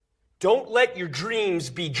Don't let your dreams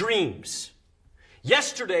be dreams.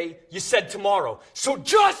 Yesterday, you said tomorrow. So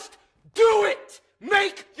just do it.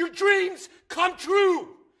 Make your dreams come true.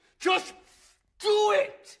 Just do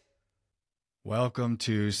it. Welcome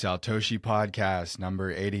to Saltoshi Podcast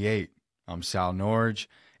number 88. I'm Sal Norge,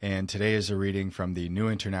 and today is a reading from the New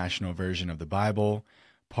International Version of the Bible,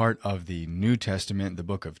 part of the New Testament, the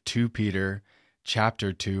book of 2 Peter,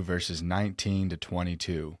 chapter 2, verses 19 to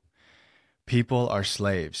 22. People are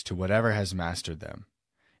slaves to whatever has mastered them.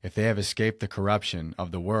 If they have escaped the corruption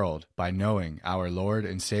of the world by knowing our Lord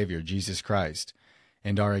and Savior Jesus Christ,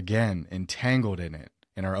 and are again entangled in it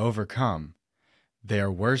and are overcome, they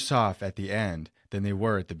are worse off at the end than they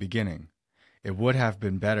were at the beginning. It would have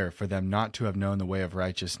been better for them not to have known the way of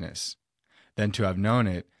righteousness, than to have known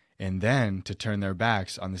it and then to turn their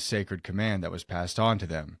backs on the sacred command that was passed on to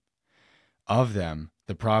them. Of them,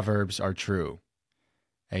 the proverbs are true.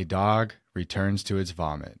 A dog returns to its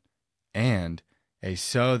vomit, and a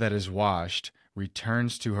sow that is washed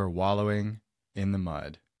returns to her wallowing in the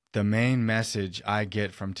mud. The main message I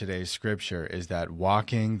get from today's scripture is that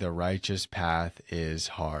walking the righteous path is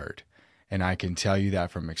hard. And I can tell you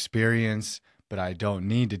that from experience, but I don't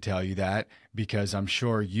need to tell you that because I'm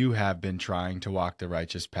sure you have been trying to walk the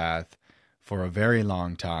righteous path for a very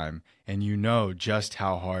long time, and you know just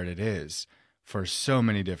how hard it is for so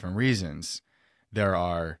many different reasons. There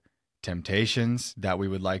are temptations that we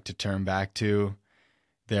would like to turn back to.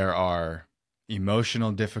 There are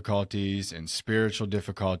emotional difficulties and spiritual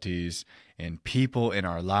difficulties and people in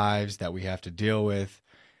our lives that we have to deal with.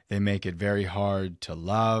 They make it very hard to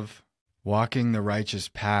love. Walking the righteous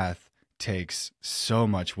path takes so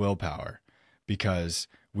much willpower because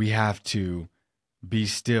we have to be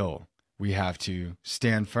still. We have to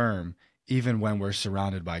stand firm even when we're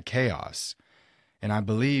surrounded by chaos. And I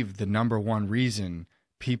believe the number one reason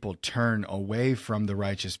people turn away from the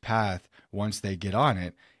righteous path once they get on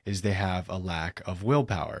it is they have a lack of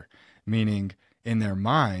willpower, meaning in their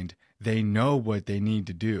mind, they know what they need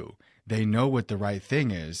to do. They know what the right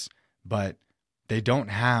thing is, but they don't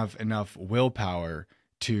have enough willpower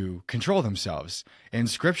to control themselves. And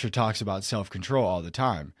Scripture talks about self-control all the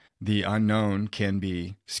time. The unknown can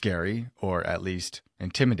be scary or at least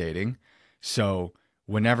intimidating. So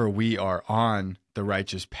whenever we are on the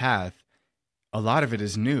righteous path, a lot of it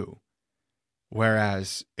is new.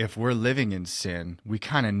 Whereas if we're living in sin, we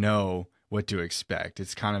kind of know what to expect.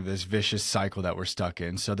 It's kind of this vicious cycle that we're stuck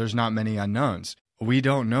in. So there's not many unknowns. We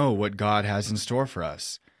don't know what God has in store for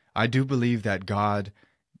us. I do believe that God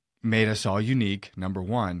made us all unique, number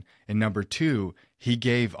one. And number two, he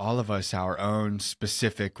gave all of us our own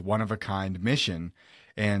specific one-of-a-kind mission.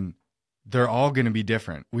 And they're all going to be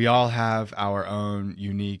different. We all have our own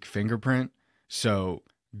unique fingerprint. So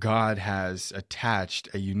God has attached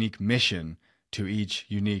a unique mission to each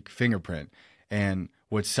unique fingerprint. And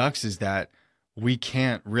what sucks is that we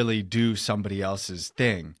can't really do somebody else's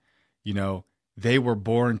thing. You know, they were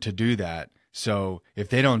born to do that. So if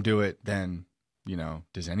they don't do it, then, you know,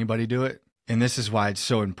 does anybody do it? And this is why it's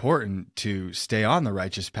so important to stay on the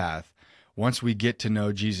righteous path. Once we get to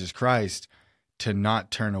know Jesus Christ, to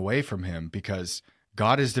not turn away from him, because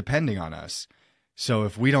God is depending on us. So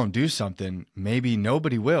if we don't do something, maybe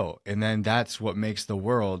nobody will. And then that's what makes the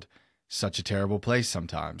world such a terrible place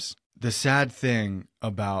sometimes. The sad thing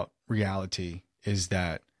about reality is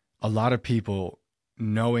that a lot of people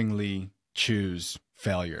knowingly choose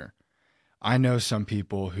failure. I know some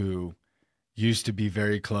people who used to be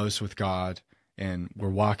very close with God and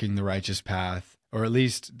were walking the righteous path, or at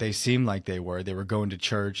least they seemed like they were. They were going to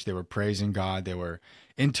church, they were praising God, they were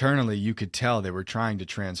internally, you could tell they were trying to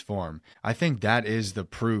transform. I think that is the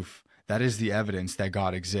proof, that is the evidence that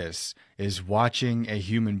God exists, is watching a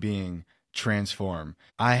human being transform.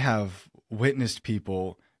 I have witnessed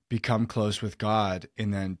people become close with God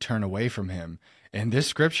and then turn away from him. And this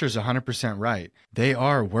scripture is 100% right. They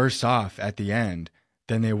are worse off at the end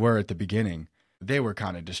than they were at the beginning. They were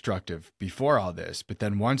kind of destructive before all this, but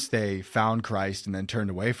then once they found Christ and then turned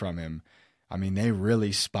away from him, I mean, they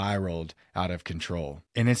really spiraled out of control.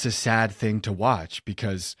 And it's a sad thing to watch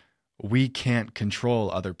because we can't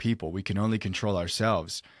control other people. We can only control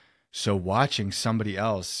ourselves. So watching somebody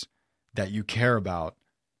else that you care about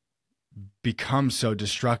become so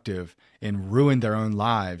destructive and ruin their own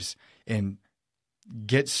lives and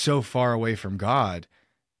get so far away from God,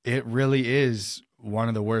 it really is one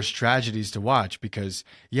of the worst tragedies to watch because,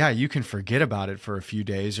 yeah, you can forget about it for a few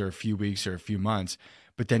days or a few weeks or a few months,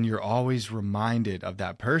 but then you're always reminded of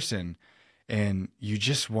that person and you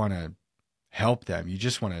just want to help them. You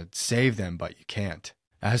just want to save them, but you can't.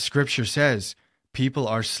 As scripture says, people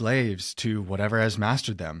are slaves to whatever has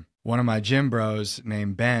mastered them. One of my gym bros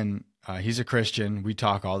named Ben He's a Christian. We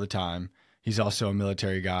talk all the time. He's also a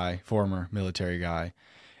military guy, former military guy.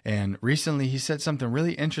 And recently he said something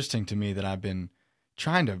really interesting to me that I've been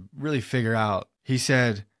trying to really figure out. He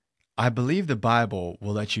said, I believe the Bible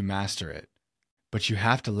will let you master it, but you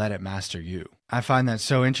have to let it master you. I find that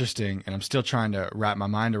so interesting, and I'm still trying to wrap my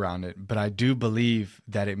mind around it, but I do believe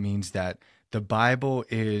that it means that the Bible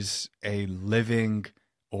is a living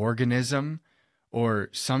organism or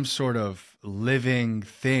some sort of living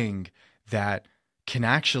thing that can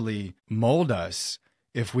actually mold us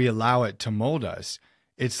if we allow it to mold us.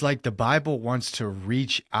 It's like the Bible wants to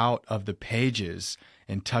reach out of the pages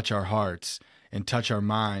and touch our hearts and touch our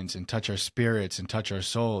minds and touch our spirits and touch our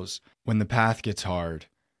souls. When the path gets hard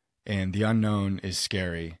and the unknown is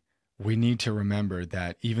scary, we need to remember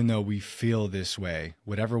that even though we feel this way,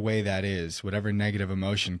 whatever way that is, whatever negative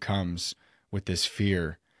emotion comes with this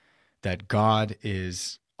fear, that God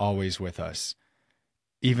is always with us.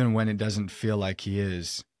 Even when it doesn't feel like He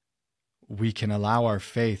is, we can allow our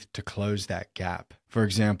faith to close that gap. For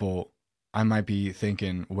example, I might be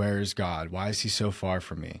thinking, where is God? Why is He so far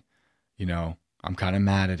from me? You know, I'm kind of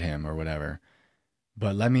mad at Him or whatever.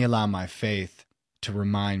 But let me allow my faith to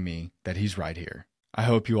remind me that He's right here. I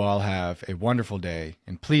hope you all have a wonderful day,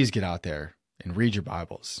 and please get out there and read your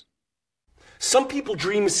Bibles. Some people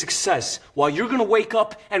dream of success while you're going to wake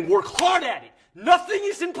up and work hard at it. Nothing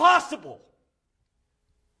is impossible.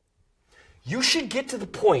 You should get to the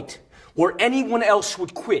point where anyone else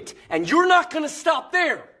would quit, and you're not going to stop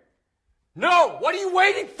there. No, what are you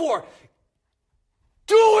waiting for?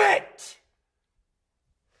 Do it!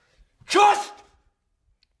 Just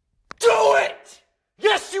do it!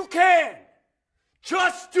 Yes, you can!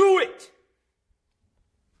 Just do it!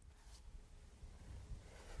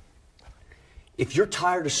 If you're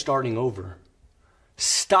tired of starting over,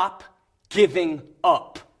 stop giving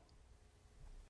up.